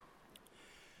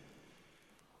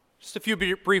Just a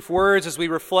few brief words as we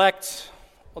reflect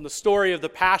on the story of the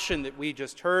Passion that we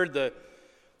just heard, the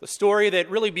story that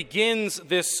really begins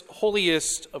this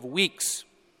holiest of weeks.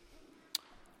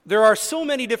 There are so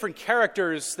many different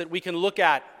characters that we can look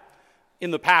at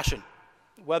in the Passion,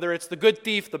 whether it's the good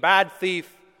thief, the bad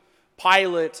thief,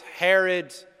 Pilate,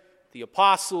 Herod, the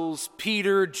apostles,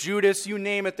 Peter, Judas, you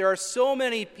name it. There are so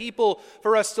many people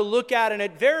for us to look at, and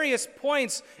at various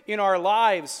points in our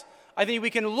lives, I think we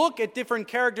can look at different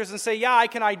characters and say, yeah, I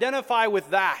can identify with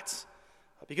that,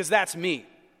 because that's me.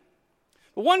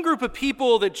 But one group of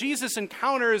people that Jesus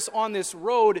encounters on this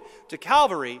road to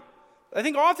Calvary, I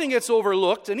think often gets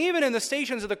overlooked, and even in the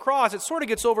Stations of the Cross, it sort of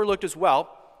gets overlooked as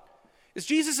well, is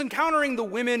Jesus encountering the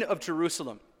women of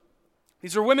Jerusalem.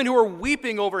 These are women who are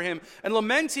weeping over him and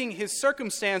lamenting his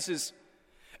circumstances.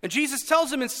 And Jesus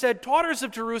tells them instead, "Daughters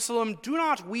of Jerusalem, do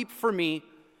not weep for me.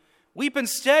 Weep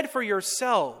instead for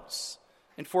yourselves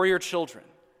and for your children."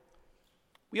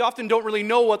 We often don't really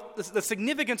know what the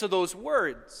significance of those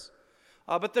words.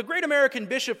 But the great American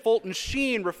Bishop Fulton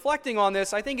Sheen, reflecting on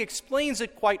this, I think explains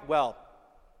it quite well.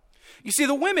 You see,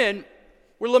 the women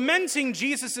were lamenting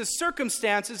Jesus'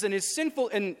 circumstances and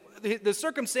the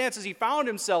circumstances he found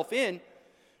himself in,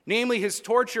 namely his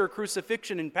torture,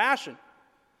 crucifixion, and passion.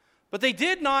 But they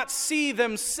did not see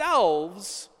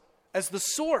themselves as the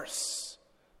source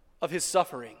of his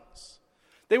sufferings.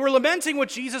 They were lamenting what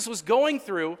Jesus was going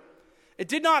through. It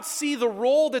did not see the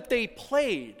role that they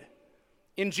played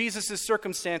in Jesus'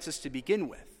 circumstances to begin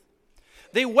with.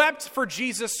 They wept for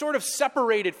Jesus, sort of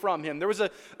separated from him. There was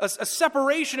a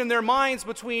separation in their minds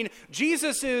between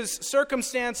Jesus'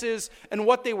 circumstances and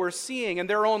what they were seeing in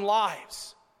their own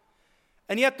lives.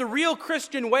 And yet the real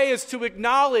Christian way is to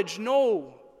acknowledge,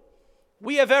 no,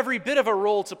 we have every bit of a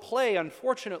role to play,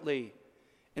 unfortunately,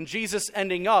 in Jesus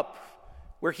ending up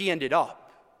where he ended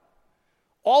up.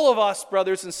 All of us,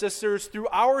 brothers and sisters, through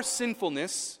our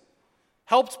sinfulness,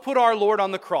 helped put our Lord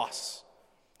on the cross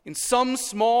in some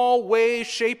small way,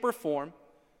 shape, or form.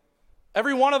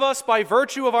 Every one of us, by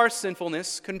virtue of our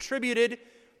sinfulness, contributed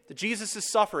to Jesus'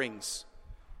 sufferings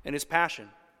and his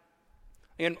passion.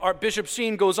 And our Bishop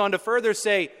Sheen goes on to further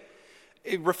say,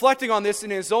 reflecting on this in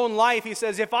his own life, he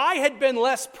says, if I had been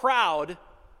less proud,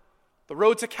 the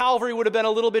road to Calvary would have been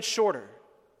a little bit shorter.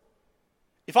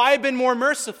 If I had been more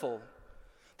merciful,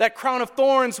 that crown of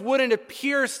thorns wouldn't have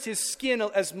pierced his skin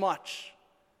as much.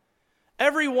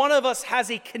 Every one of us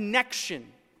has a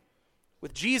connection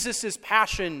with Jesus'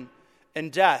 passion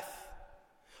and death.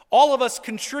 All of us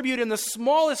contribute in the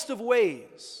smallest of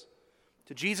ways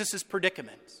to Jesus'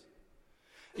 predicament.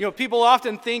 You know, people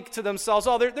often think to themselves,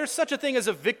 oh, there's such a thing as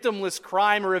a victimless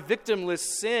crime or a victimless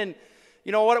sin.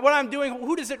 You know, what I'm doing,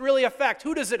 who does it really affect?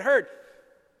 Who does it hurt?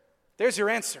 There's your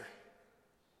answer.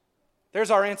 There's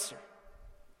our answer.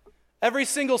 Every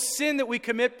single sin that we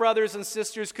commit, brothers and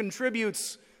sisters,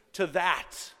 contributes to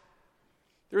that.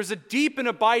 There is a deep and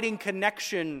abiding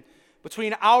connection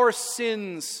between our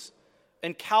sins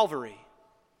and Calvary.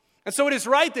 And so it is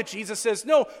right that Jesus says,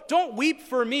 no, don't weep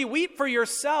for me, weep for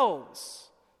yourselves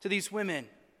to these women.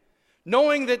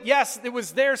 Knowing that, yes, it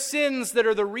was their sins that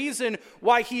are the reason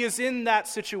why he is in that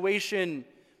situation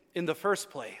in the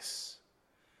first place.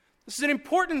 This is an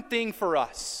important thing for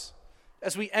us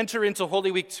as we enter into Holy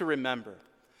Week to remember.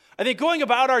 I think going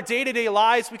about our day-to-day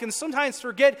lives, we can sometimes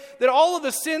forget that all of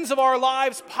the sins of our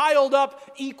lives piled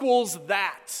up equals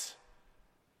that.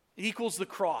 It equals the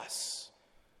cross.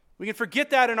 We can forget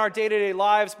that in our day-to-day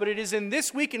lives, but it is in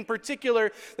this week in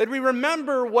particular that we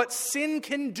remember what sin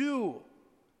can do.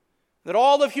 That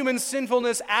all of human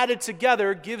sinfulness added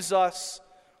together gives us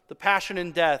the passion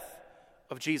and death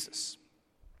of Jesus.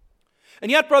 And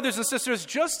yet, brothers and sisters,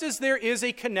 just as there is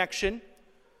a connection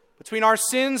between our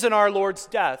sins and our Lord's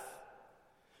death,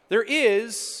 there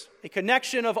is a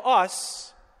connection of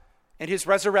us and his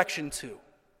resurrection too.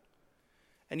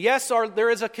 And yes,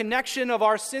 there is a connection of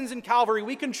our sins in Calvary.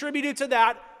 We contributed to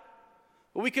that,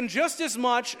 but we can just as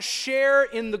much share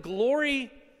in the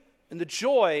glory and the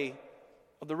joy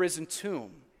of the risen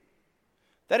tomb.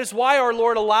 That is why our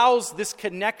Lord allows this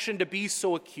connection to be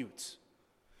so acute.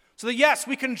 So that yes,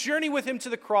 we can journey with him to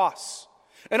the cross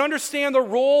and understand the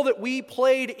role that we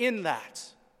played in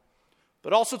that,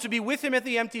 but also to be with him at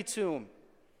the empty tomb,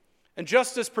 and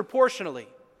just as proportionally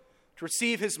to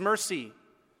receive his mercy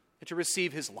and to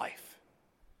receive his life.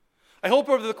 I hope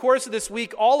over the course of this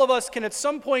week, all of us can at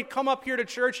some point come up here to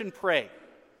church and pray,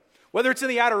 whether it's in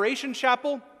the Adoration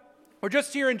Chapel or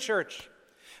just here in church.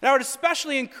 And I would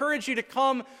especially encourage you to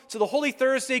come to the Holy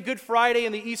Thursday, Good Friday,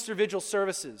 and the Easter Vigil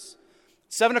services.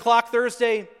 7 o'clock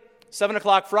Thursday, 7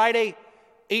 o'clock Friday,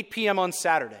 8 p.m. on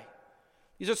Saturday.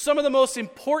 These are some of the most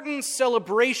important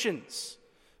celebrations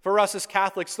for us as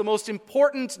Catholics, the most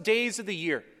important days of the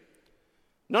year.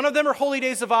 None of them are holy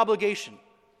days of obligation,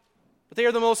 but they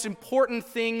are the most important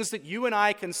things that you and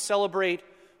I can celebrate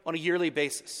on a yearly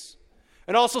basis.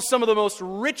 And also some of the most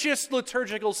richest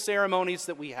liturgical ceremonies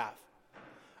that we have.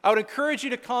 I would encourage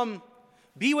you to come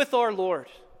be with our Lord,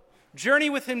 journey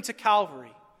with him to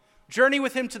Calvary, journey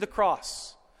with him to the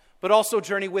cross, but also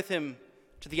journey with him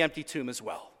to the empty tomb as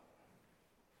well.